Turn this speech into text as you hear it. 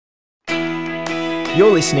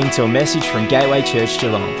You're listening to a message from Gateway Church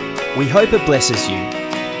Geelong. We hope it blesses you.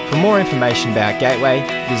 For more information about Gateway,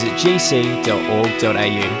 visit gc.org.au.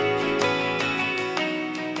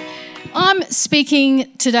 I'm speaking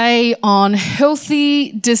today on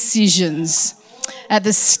healthy decisions. At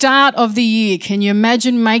the start of the year, can you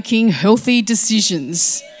imagine making healthy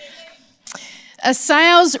decisions? A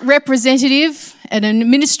sales representative, an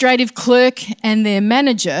administrative clerk and their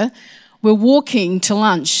manager were walking to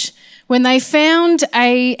lunch when they found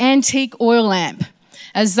an antique oil lamp.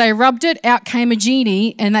 As they rubbed it, out came a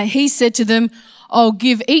genie and he said to them, "I'll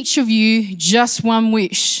give each of you just one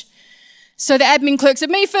wish." So the admin clerk said,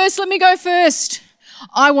 "Me first, let me go first.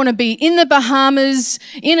 I want to be in the Bahamas,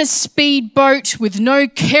 in a speedboat with no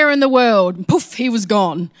care in the world." And poof, he was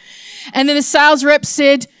gone. And then the sales rep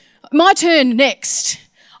said, "My turn next.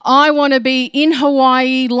 I want to be in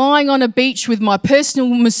Hawaii, lying on a beach with my personal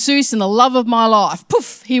masseuse and the love of my life."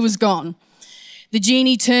 Poof, he was gone. The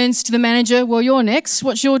genie turns to the manager, "Well, you're next.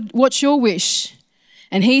 What's your wish?"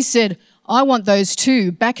 And he said, "I want those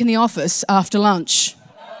two back in the office after lunch."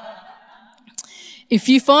 If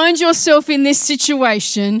you find yourself in this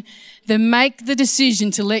situation, then make the decision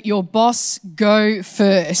to let your boss go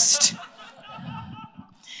first.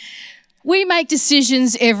 We make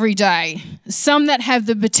decisions every day, some that have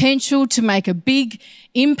the potential to make a big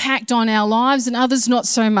impact on our lives and others not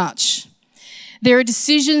so much. There are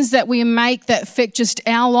decisions that we make that affect just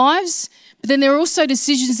our lives, but then there are also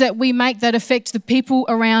decisions that we make that affect the people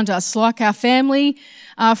around us, like our family,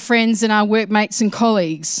 our friends, and our workmates and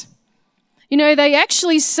colleagues. You know, they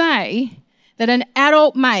actually say that an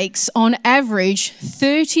adult makes, on average,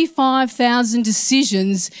 35,000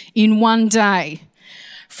 decisions in one day.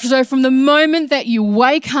 So from the moment that you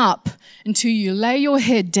wake up until you lay your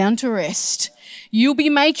head down to rest, you'll be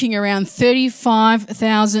making around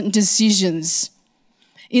 35,000 decisions.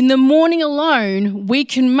 In the morning alone, we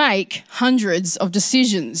can make hundreds of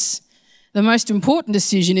decisions. The most important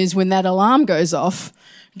decision is when that alarm goes off.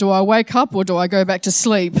 Do I wake up or do I go back to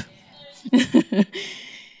sleep?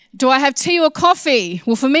 Do I have tea or coffee?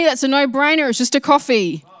 Well, for me, that's a no-brainer. It's just a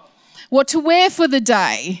coffee. What to wear for the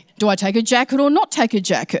day? Do I take a jacket or not take a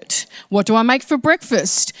jacket? What do I make for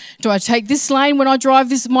breakfast? Do I take this lane when I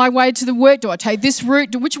drive my way to the work? Do I take this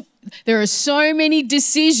route? There are so many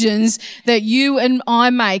decisions that you and I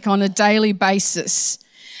make on a daily basis.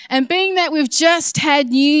 And being that we've just had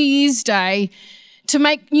New Year's Day, to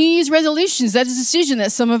make New Year's resolutions, that is a decision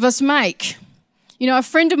that some of us make. You know, a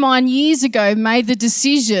friend of mine years ago made the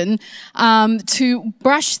decision to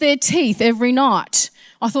brush their teeth every night.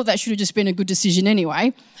 I thought that should have just been a good decision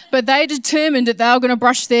anyway. But they determined that they were going to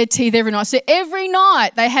brush their teeth every night. So every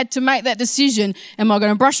night they had to make that decision, am I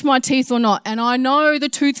going to brush my teeth or not? And I know the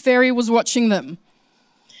tooth fairy was watching them.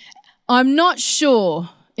 I'm not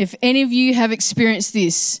sure if any of you have experienced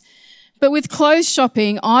this, but with clothes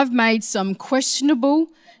shopping, I've made some questionable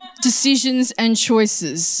decisions and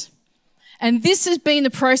choices. And this has been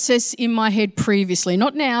the process in my head previously,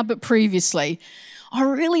 not now, but previously. I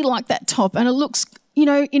really like that top and it looks, you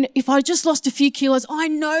know, if I just lost a few kilos, I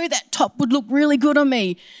know that top would look really good on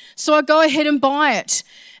me. So I go ahead and buy it.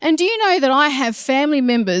 And do you know that I have family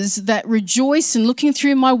members that rejoice in looking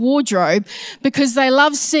through my wardrobe because they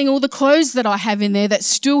love seeing all the clothes that I have in there that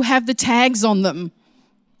still have the tags on them?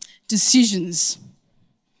 Decisions.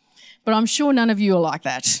 But I'm sure none of you are like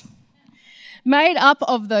that. Made up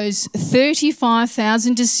of those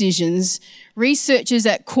 35,000 decisions, researchers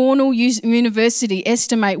at Cornell University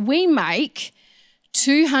estimate we make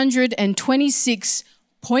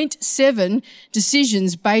 226.7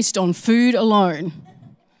 decisions based on food alone.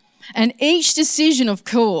 And each decision, of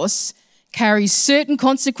course, carries certain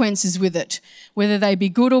consequences with it, whether they be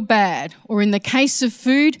good or bad, or in the case of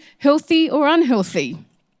food, healthy or unhealthy.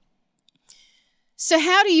 So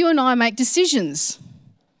how do you and I make decisions?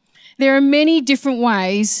 There are many different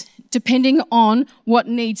ways depending on what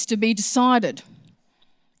needs to be decided.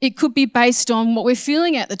 It could be based on what we're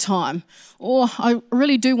feeling at the time. Or I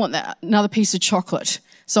really do want another piece of chocolate,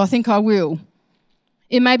 so I think I will.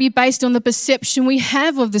 It may be based on the perception we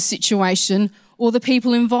have of the situation or the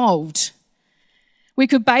people involved. We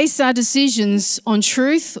could base our decisions on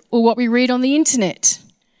truth or what we read on the internet.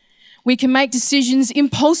 We can make decisions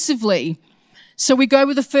impulsively, so we go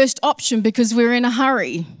with the first option because we're in a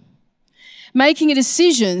hurry. Making a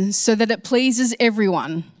decision so that it pleases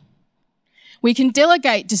everyone. We can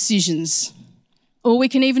delegate decisions, or we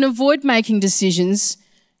can even avoid making decisions,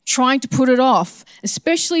 trying to put it off,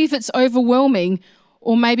 especially if it's overwhelming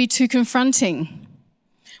or maybe too confronting.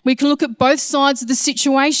 We can look at both sides of the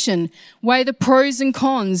situation, weigh the pros and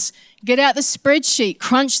cons, get out the spreadsheet,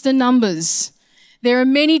 crunch the numbers. There are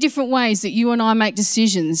many different ways that you and I make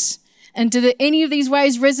decisions. And do any of these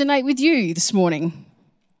ways resonate with you this morning?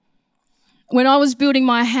 When I was building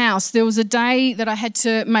my house, there was a day that I had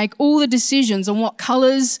to make all the decisions on what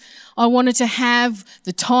colours I wanted to have,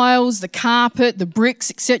 the tiles, the carpet, the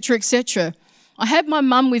bricks, etc., etc. I had my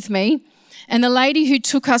mum with me, and the lady who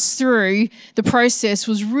took us through the process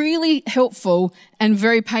was really helpful and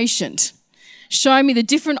very patient, showing me the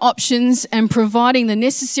different options and providing the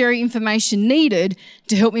necessary information needed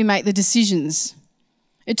to help me make the decisions.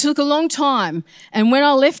 It took a long time, and when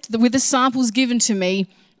I left with the samples given to me,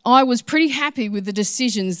 I was pretty happy with the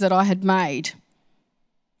decisions that I had made.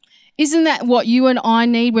 Isn't that what you and I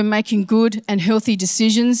need when making good and healthy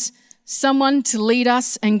decisions? Someone to lead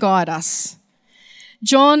us and guide us.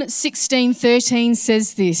 John 16:13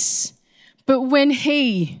 says this, "But when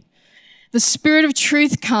He, the Spirit of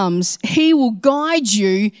truth, comes, He will guide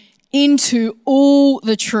you into all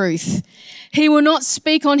the truth. He will not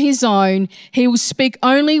speak on His own. He will speak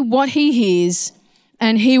only what He hears,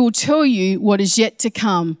 and He will tell you what is yet to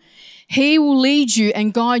come. He will lead you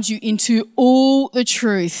and guide you into all the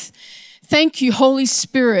truth." Thank you, Holy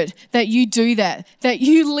Spirit, that you do that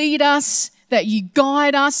you lead us, that you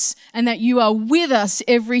guide us, and that you are with us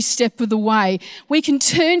every step of the way. We can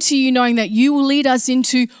turn to you knowing that you will lead us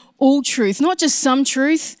into all truth, not just some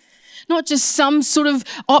truth, not just some sort of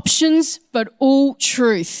options, but all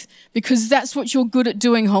truth, because that's what you're good at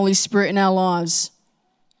doing, Holy Spirit, in our lives.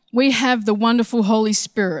 We have the wonderful Holy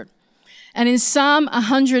Spirit. And in Psalm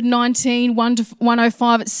 119,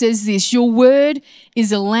 105, it says this, "Your word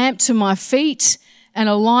is a lamp to my feet and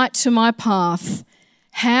a light to my path."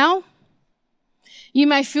 How? You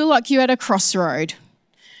may feel like you're at a crossroad.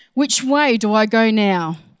 Which way do I go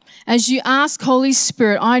now? As you ask Holy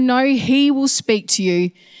Spirit, I know He will speak to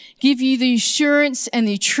you, give you the assurance and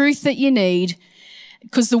the truth that you need,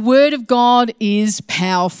 because the Word of God is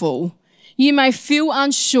powerful. You may feel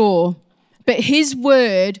unsure, but His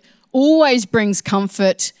Word always brings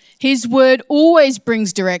comfort. His Word always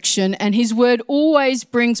brings direction, and His Word always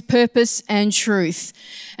brings purpose and truth.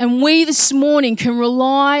 And we this morning can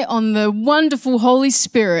rely on the wonderful Holy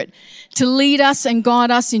Spirit to lead us and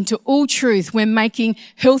guide us into all truth when making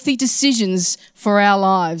healthy decisions for our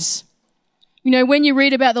lives. You know, when you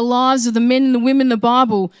read about the lives of the men and the women in the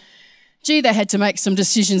Bible, they had to make some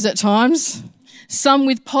decisions at times, some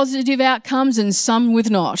with positive outcomes and some with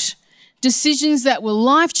not. Decisions that were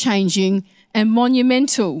life-changing and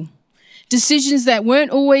monumental. Decisions that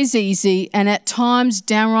weren't always easy and at times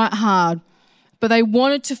downright hard, but they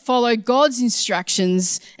wanted to follow God's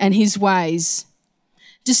instructions and His ways.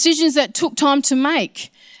 Decisions that took time to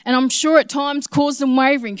make, and I'm sure at times caused them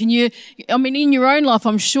wavering. In your own life,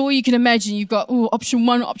 I'm sure you can imagine you've got option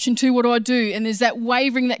one, option two, what do I do? And there's that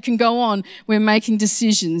wavering that can go on when making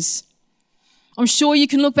decisions. I'm sure you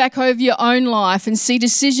can look back over your own life and see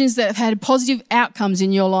decisions that have had positive outcomes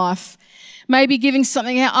in your life. Maybe giving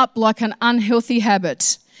something up like an unhealthy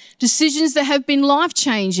habit. Decisions that have been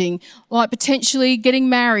life-changing, like potentially getting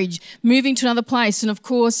married, moving to another place, and of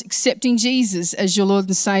course, accepting Jesus as your Lord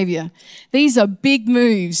and Saviour. These are big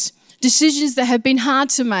moves. Decisions that have been hard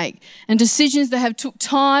to make, and decisions that have took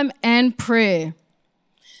time and prayer.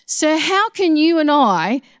 So how can you and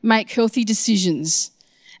I make healthy decisions?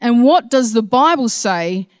 And what does the Bible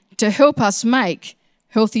say to help us make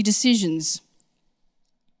healthy decisions?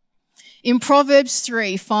 In Proverbs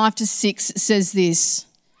 3, 5-6, it says this,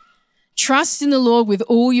 "Trust in the Lord with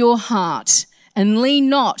all your heart and lean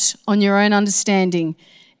not on your own understanding.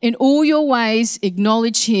 In all your ways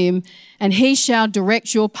acknowledge Him, and He shall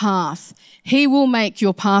direct your path. He will make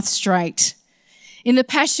your path straight." In the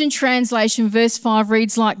Passion Translation, verse 5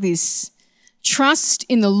 reads like this, "Trust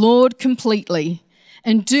in the Lord completely,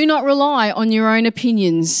 and do not rely on your own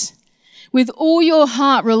opinions. With all your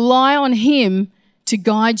heart rely on Him to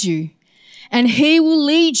guide you, and He will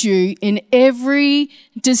lead you in every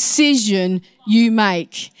decision you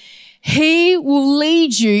make." He will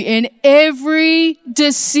lead you in every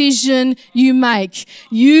decision you make.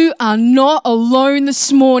 You are not alone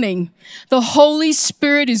this morning. The Holy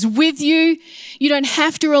Spirit is with you. You don't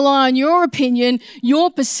have to rely on your opinion, your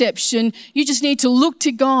perception. You just need to look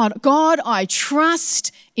to God. God, I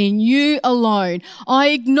trust in you alone. I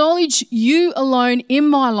acknowledge you alone in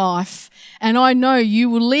my life, and I know you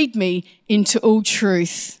will lead me into all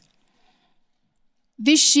truth.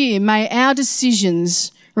 This year, may our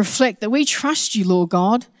decisions reflect that we trust you, Lord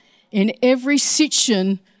God, in every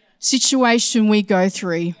situation we go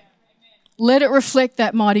through. Let it reflect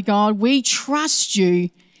that, mighty God. We trust you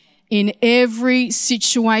in every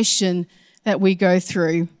situation that we go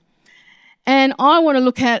through. And I want to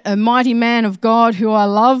look at a mighty man of God who I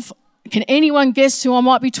love Can anyone guess who I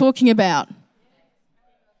might be talking about?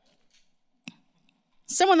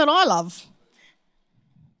 Someone that I love.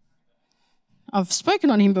 I've spoken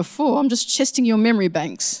on him before. I'm just testing your memory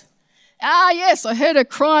banks. Ah, yes, I heard a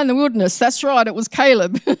cry in the wilderness. That's right, it was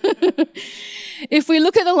Caleb. If we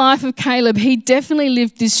look at the life of Caleb, he definitely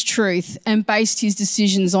lived this truth and based his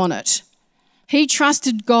decisions on it. He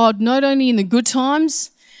trusted God not only in the good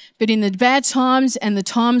times, but in the bad times and the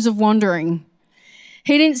times of wandering.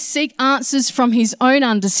 He didn't seek answers from his own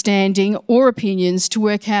understanding or opinions to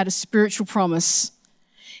work out a spiritual promise.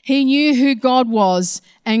 He knew who God was,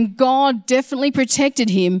 and God definitely protected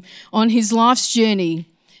him on his life's journey.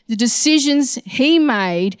 The decisions he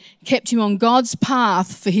made kept him on God's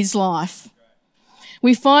path for his life.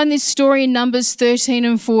 We find this story in Numbers 13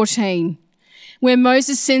 and 14, where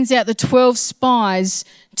Moses sends out the 12 spies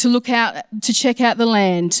to check out the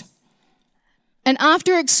land. And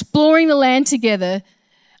after exploring the land together,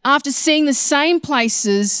 after seeing the same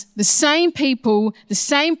places, the same people, the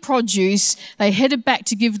same produce, they headed back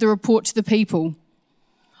to give the report to the people.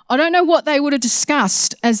 I don't know what they would have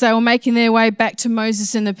discussed as they were making their way back to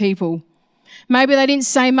Moses and the people. Maybe they didn't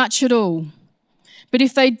say much at all. But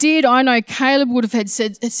if they did, I know Caleb would have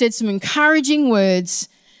said some encouraging words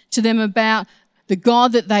to them about the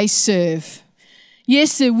God that they serve.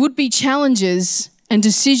 Yes, there would be challenges and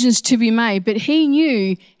decisions to be made, but he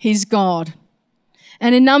knew his God.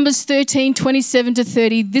 And in Numbers 13, 27 to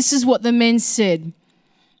 30, this is what the men said.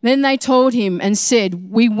 Then they told him and said,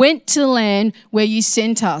 "We went to the land where you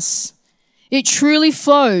sent us. It truly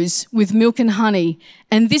flows with milk and honey,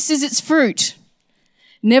 and this is its fruit.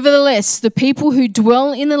 Nevertheless, the people who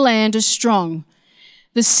dwell in the land are strong.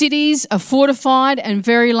 The cities are fortified and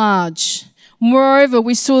very large. Moreover,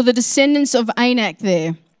 we saw the descendants of Anak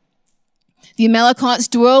there. The Amalekites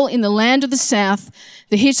dwell in the land of the south.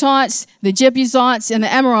 The Hittites, the Jebusites, and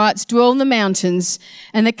the Amorites dwell in the mountains,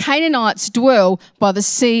 and the Canaanites dwell by the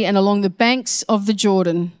sea and along the banks of the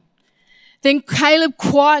Jordan." Then Caleb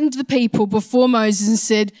quietened the people before Moses and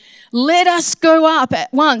said, "Let us go up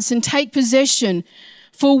at once and take possession,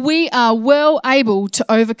 for we are well able to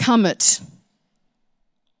overcome it."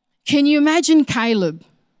 Can you imagine Caleb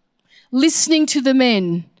listening to the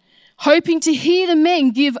men, hoping to hear the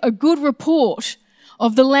men give a good report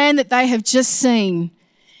of the land that they have just seen?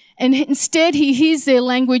 And instead he hears their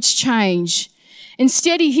language change.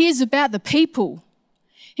 Instead he hears about the people.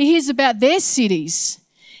 He hears about their cities.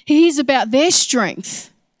 He hears about their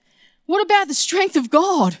strength. What about the strength of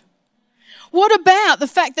God? What about the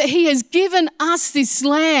fact that he has given us this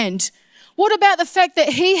land? What about the fact that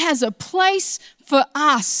he has a place for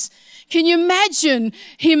us? Can you imagine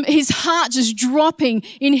his heart just dropping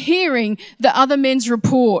in hearing the other men's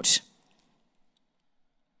report?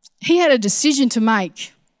 He had a decision to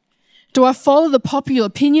make. Do I follow the popular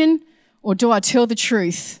opinion or do I tell the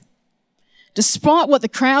truth? Despite what the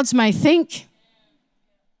crowds may think,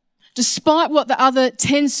 despite what the other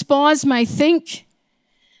 10 spies may think,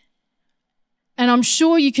 and I'm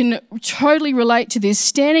sure you can totally relate to this,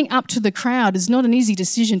 standing up to the crowd is not an easy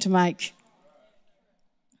decision to make.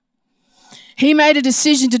 He made a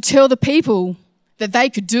decision to tell the people that they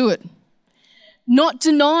could do it, not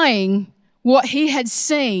denying what he had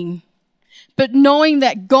seen, but knowing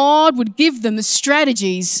that God would give them the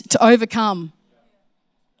strategies to overcome.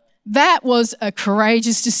 That was a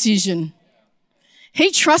courageous decision.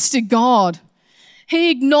 He trusted God.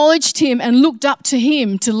 He acknowledged him and looked up to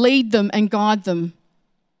him to lead them and guide them.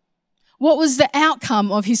 What was the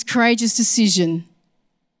outcome of his courageous decision?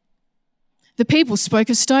 The people spoke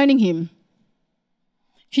of stoning him.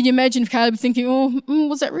 Can you imagine Caleb thinking,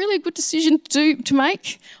 was that really a good decision to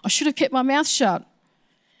make? I should have kept my mouth shut.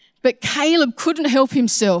 But Caleb couldn't help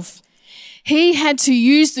himself. He had to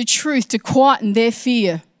use the truth to quieten their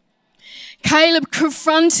fear. Caleb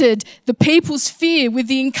confronted the people's fear with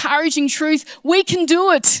the encouraging truth, we can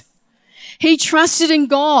do it. He trusted in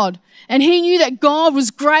God, and he knew that God was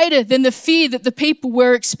greater than the fear that the people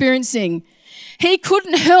were experiencing. He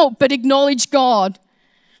couldn't help but acknowledge God.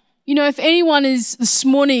 You know, if anyone is this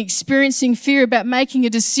morning experiencing fear about making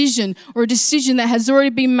a decision or a decision that has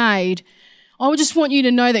already been made, I would just want you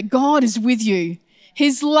to know that God is with you.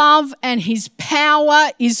 His love and his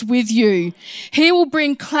power is with you. He will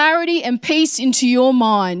bring clarity and peace into your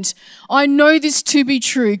mind. I know this to be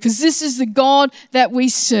true because this is the God that we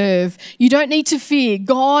serve. You don't need to fear.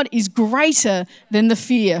 God is greater than the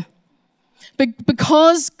fear. But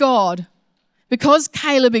because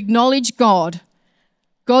Caleb acknowledged God,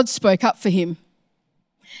 God spoke up for him.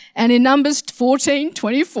 And in Numbers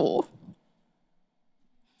 14:24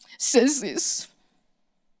 says this,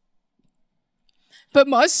 But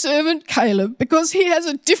my servant Caleb, because he has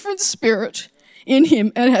a different spirit in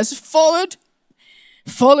him and has followed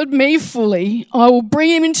me fully, I will bring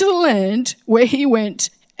him into the land where he went,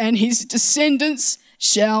 and his descendants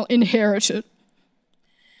shall inherit it."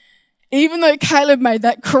 Even though Caleb made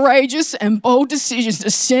that courageous and bold decision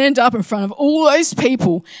to stand up in front of all those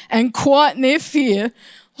people and quieten their fear,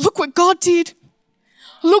 look what God did.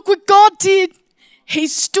 Look what God did. He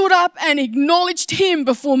stood up and acknowledged him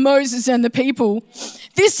before Moses and the people.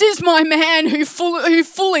 "This is my man who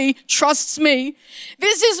fully trusts me.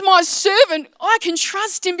 This is my servant. I can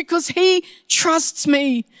trust him because he trusts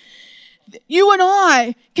me." You and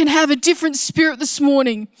I can have a different spirit this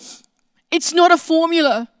morning. It's not a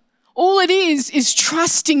formula. All it is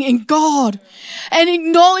trusting in God and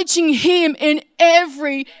acknowledging him in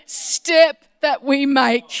every step that we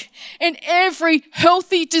make, in every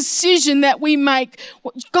healthy decision that we make.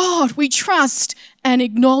 God, we trust and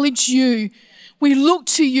acknowledge you. We look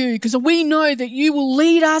to you because we know that you will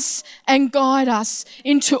lead us and guide us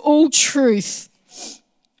into all truth.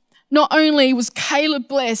 Not only was Caleb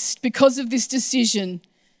blessed because of this decision,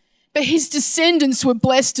 but his descendants were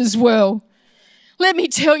blessed as well. Let me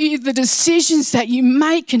tell you, the decisions that you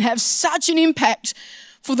make can have such an impact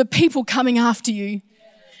for the people coming after you.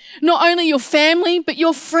 Not only your family, but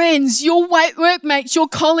your friends, your workmates, your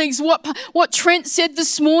colleagues, what Trent said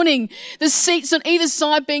this morning, the seats on either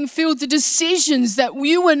side being filled, the decisions that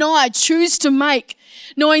you and I choose to make,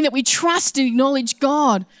 knowing that we trust and acknowledge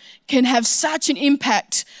God, can have such an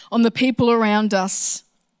impact on the people around us.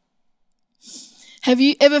 Have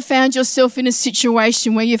you ever found yourself in a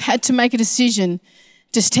situation where you've had to make a decision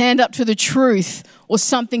to stand up to the truth or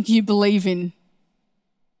something you believe in?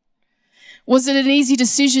 Was it an easy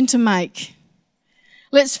decision to make?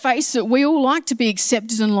 Let's face it, we all like to be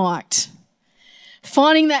accepted and liked.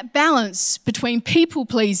 Finding that balance between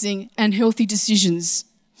people-pleasing and healthy decisions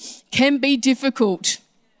can be difficult.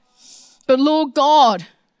 But Lord God,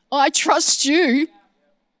 I trust you,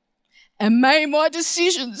 and may my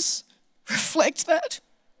decisions reflect that.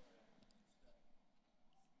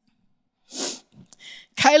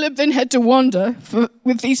 Caleb then had to wander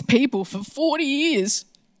with these people for 40 years.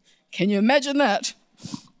 Can you imagine that?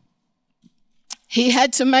 He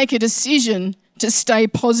had to make a decision to stay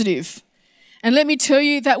positive. And let me tell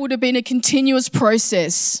you, that would have been a continuous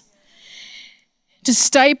process. To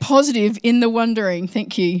stay positive in the wandering.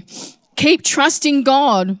 Thank you. Keep trusting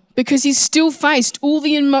God because he still faced all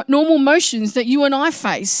the normal emotions that you and I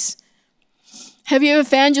face. Have you ever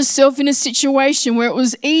found yourself in a situation where it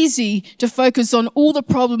was easy to focus on all the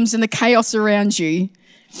problems and the chaos around you?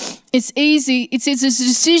 It's easy. It's a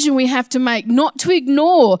decision we have to make, not to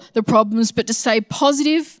ignore the problems, but to stay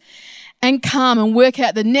positive and calm and work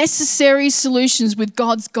out the necessary solutions with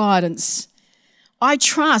God's guidance. I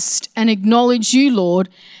trust and acknowledge you, Lord,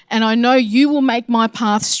 and I know you will make my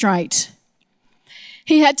path straight.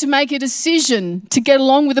 He had to make a decision to get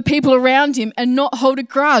along with the people around him and not hold a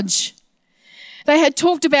grudge. They had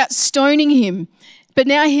talked about stoning him, but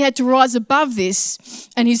now he had to rise above this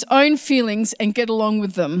and his own feelings and get along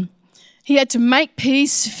with them. He had to make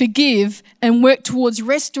peace, forgive, and work towards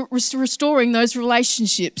restoring those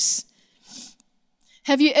relationships.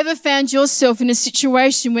 Have you ever found yourself in a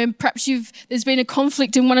situation where perhaps there's been a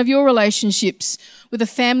conflict in one of your relationships with a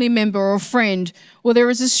family member or a friend, or there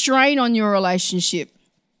is a strain on your relationship?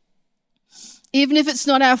 Even if it's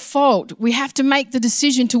not our fault, we have to make the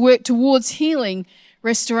decision to work towards healing,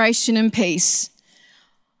 restoration, and peace.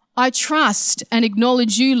 I trust and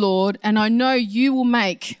acknowledge you, Lord, and I know you will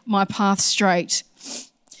make my path straight.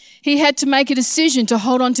 He had to make a decision to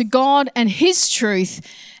hold on to God and his truth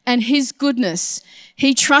and his goodness.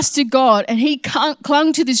 He trusted God and he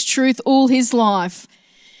clung to this truth all his life.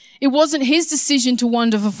 It wasn't his decision to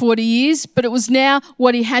wander for 40 years, but it was now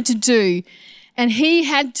what he had to do. And he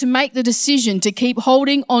had to make the decision to keep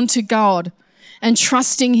holding on to God and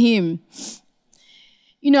trusting him.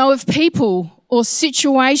 You know, if people or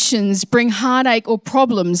situations bring heartache or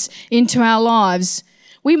problems into our lives,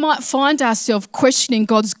 we might find ourselves questioning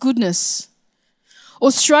God's goodness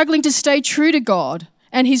or struggling to stay true to God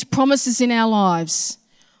and his promises in our lives,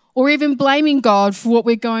 or even blaming God for what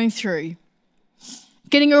we're going through.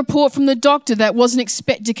 Getting a report from the doctor that wasn't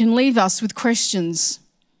expected can leave us with questions.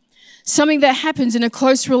 Something that happens in a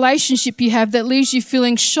close relationship you have that leaves you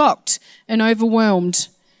feeling shocked and overwhelmed.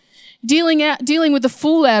 Dealing with the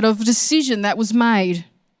fallout of a decision that was made.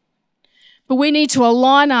 But we need to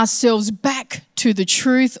align ourselves back to the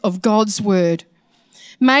truth of God's word.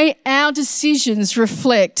 May our decisions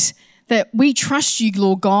reflect that we trust you,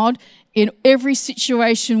 Lord God, in every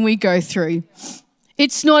situation we go through.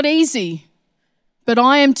 It's not easy, but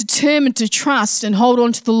I am determined to trust and hold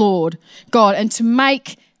on to the Lord God and to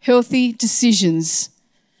make healthy decisions.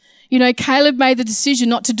 You know, Caleb made the decision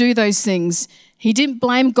not to do those things. He didn't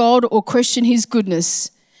blame God or question his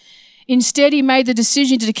goodness. Instead, he made the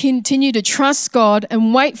decision to continue to trust God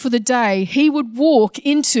and wait for the day he would walk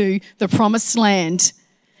into the promised land.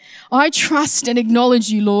 I trust and acknowledge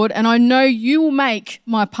you, Lord, and I know you will make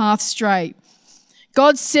my path straight.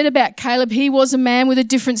 God said about Caleb he was a man with a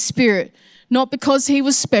different spirit, not because he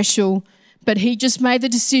was special, but he just made the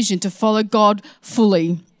decision to follow God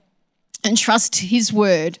fully and trust his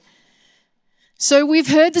word. So we've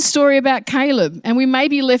heard the story about Caleb, and we may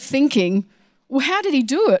be left thinking, well, how did he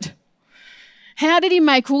do it? How did he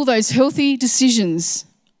make all those healthy decisions?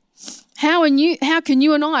 How can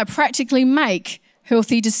you and I practically make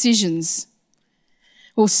healthy decisions?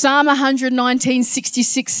 Well, Psalm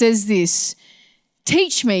 119:66 says this,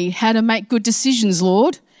 "Teach me how to make good decisions,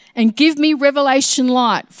 Lord, and give me revelation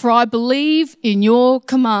light, for I believe in your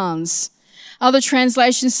commands." Other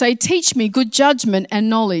translations say, "Teach me good judgment and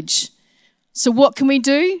knowledge." So what can we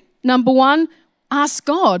do? Number one, ask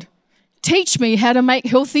God. Teach me how to make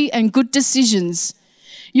healthy and good decisions.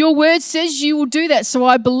 Your word says you will do that, so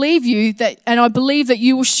I believe you and I believe that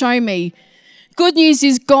you will show me. Good news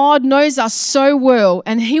is God knows us so well,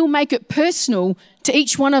 and he'll make it personal to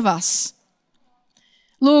each one of us.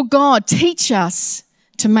 Lord God, teach us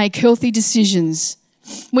to make healthy decisions.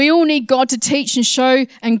 We all need God to teach and show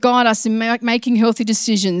and guide us in making healthy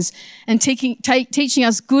decisions and teaching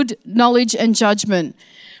us good knowledge and judgment.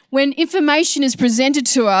 When information is presented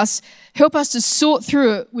to us, help us to sort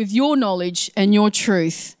through it with your knowledge and your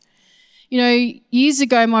truth. You know, years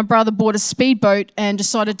ago, my brother bought a speedboat and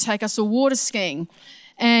decided to take us all water skiing.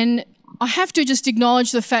 And I have to just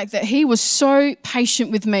acknowledge the fact that he was so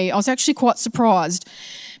patient with me. I was actually quite surprised.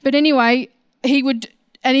 But anyway, he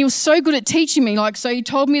was so good at teaching me. So he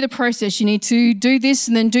told me the process. You need to do this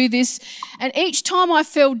and then do this. And each time I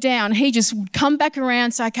fell down, he just would come back around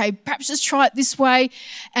and say, okay, perhaps just try it this way,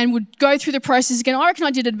 and would go through the process again. I reckon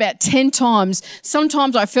I did it about 10 times.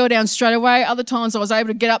 Sometimes I fell down straight away. Other times I was able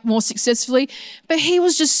to get up more successfully. But he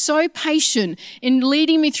was just so patient in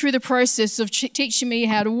leading me through the process of teaching me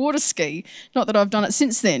how to water ski. Not that I've done it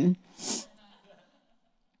since then.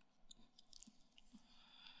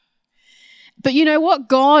 But you know what?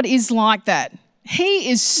 God is like that. He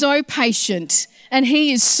is so patient and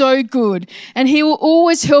he is so good, and he will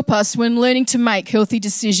always help us when learning to make healthy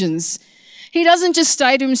decisions. He doesn't just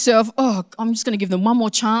say to himself, oh, I'm just going to give them one more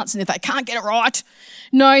chance, and if they can't get it right.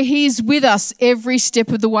 No, he's with us every step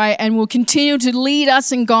of the way and will continue to lead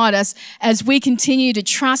us and guide us as we continue to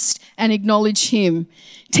trust and acknowledge him.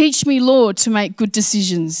 Teach me, Lord, to make good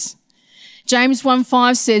decisions. James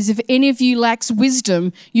 1:5 says, if any of you lacks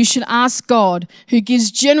wisdom, you should ask God, who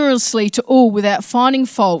gives generously to all without finding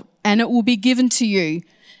fault, and it will be given to you.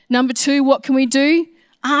 Number 2, what can we do?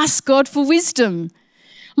 Ask God for wisdom.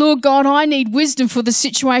 Lord God, I need wisdom for the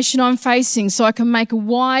situation I'm facing so I can make a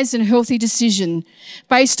wise and healthy decision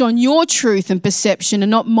based on your truth and perception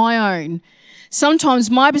and not my own.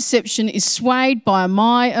 Sometimes my perception is swayed by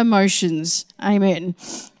my emotions. Amen.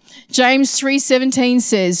 James 3:17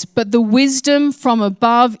 says, but the wisdom from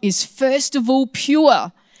above is first of all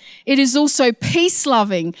pure. It is also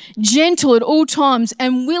peace-loving, gentle at all times,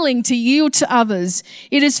 and willing to yield to others.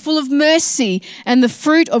 It is full of mercy and the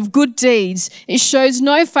fruit of good deeds. It shows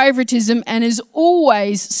no favoritism and is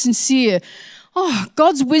always sincere. Oh,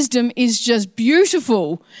 God's wisdom is just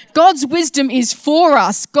beautiful. God's wisdom is for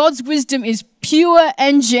us. God's wisdom is pure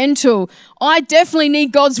and gentle. I definitely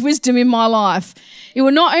need God's wisdom in my life. It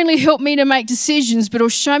will not only help me to make decisions, but it will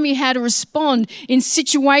show me how to respond in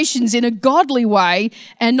situations in a godly way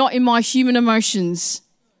and not in my human emotions.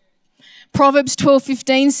 Proverbs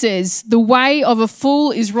 12:15 says, the way of a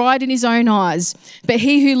fool is right in his own eyes, but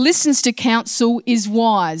he who listens to counsel is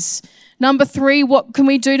wise. Number 3, what can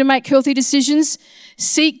we do to make healthy decisions?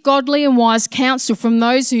 Seek godly and wise counsel from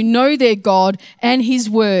those who know their God and his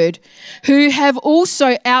word, who have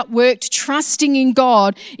also outworked trusting in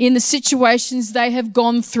God in the situations they have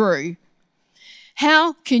gone through.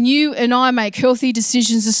 How can you and I make healthy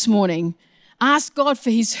decisions this morning? Ask God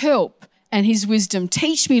for his help and his wisdom.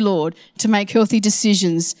 Teach me, Lord, to make healthy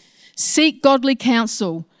decisions. Seek godly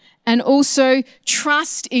counsel. And also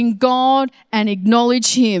trust in God and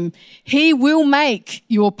acknowledge him. He will make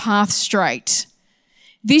your path straight.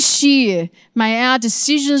 This year, may our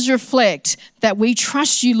decisions reflect that we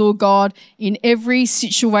trust you, Lord God, in every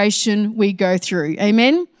situation we go through.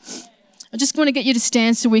 Amen? I just want to get you to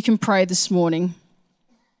stand so we can pray this morning.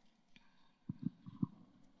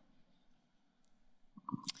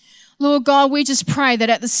 Lord God, we just pray that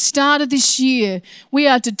at the start of this year, we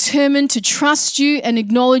are determined to trust you and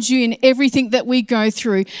acknowledge you in everything that we go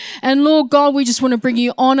through. And Lord God, we just want to bring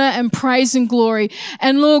you honor and praise and glory.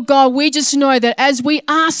 And Lord God, we just know that as we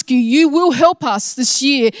ask you, you will help us this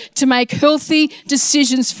year to make healthy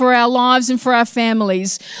decisions for our lives and for our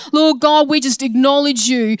families. Lord God, we just acknowledge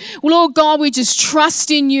you. Lord God, we just trust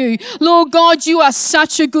in you. Lord God, you are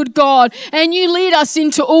such a good God, and you lead us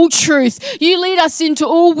into all truth. You lead us into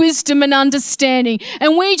all wisdom and understanding.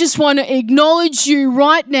 And we just want to acknowledge you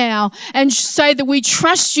right now and say that we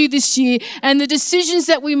trust you this year, and the decisions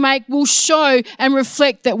that we make will show and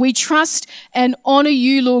reflect that we trust and honor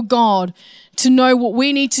you, Lord God, to know what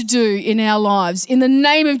we need to do in our lives. In the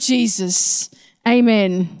name of Jesus,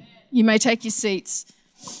 amen. You may take your seats.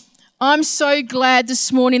 I'm so glad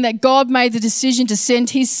this morning that God made the decision to send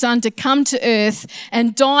his son to come to earth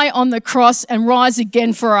and die on the cross and rise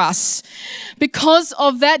again for us. Because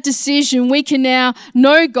of that decision, we can now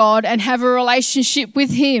know God and have a relationship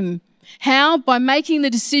with him. How? By making the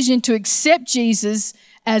decision to accept Jesus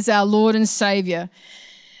as our Lord and Savior.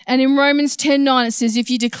 And in Romans 10:9 it says, if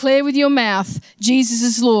you declare with your mouth Jesus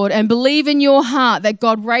is Lord and believe in your heart that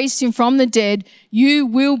God raised him from the dead, you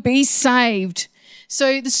will be saved.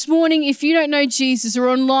 So this morning, if you don't know Jesus, or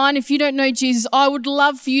online, if you don't know Jesus, I would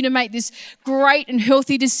love for you to make this great and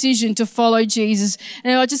healthy decision to follow Jesus.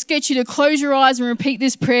 And I'll just get you to close your eyes and repeat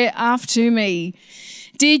this prayer after me.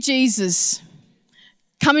 Dear Jesus,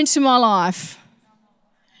 come into my life.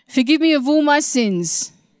 Forgive me of all my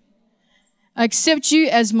sins. I accept you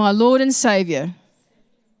as my Lord and Saviour.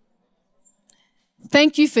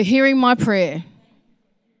 Thank you for hearing my prayer.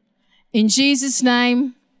 In Jesus'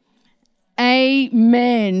 name,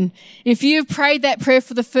 amen. If you've prayed that prayer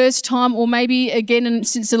for the first time, or maybe again and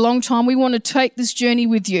since a long time, we want to take this journey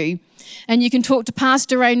with you. And you can talk to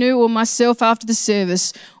Pastor Renu or myself after the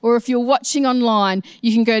service. Or if you're watching online,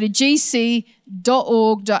 you can go to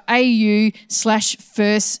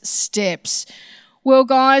gc.org.au/first steps. Well,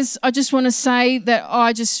 guys, I just want to say that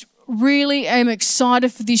I just really am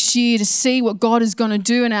excited for this year to see what God is going to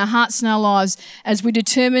do in our hearts and our lives as we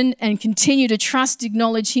determine and continue to trust,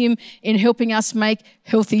 acknowledge him in helping us make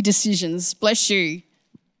healthy decisions. Bless you.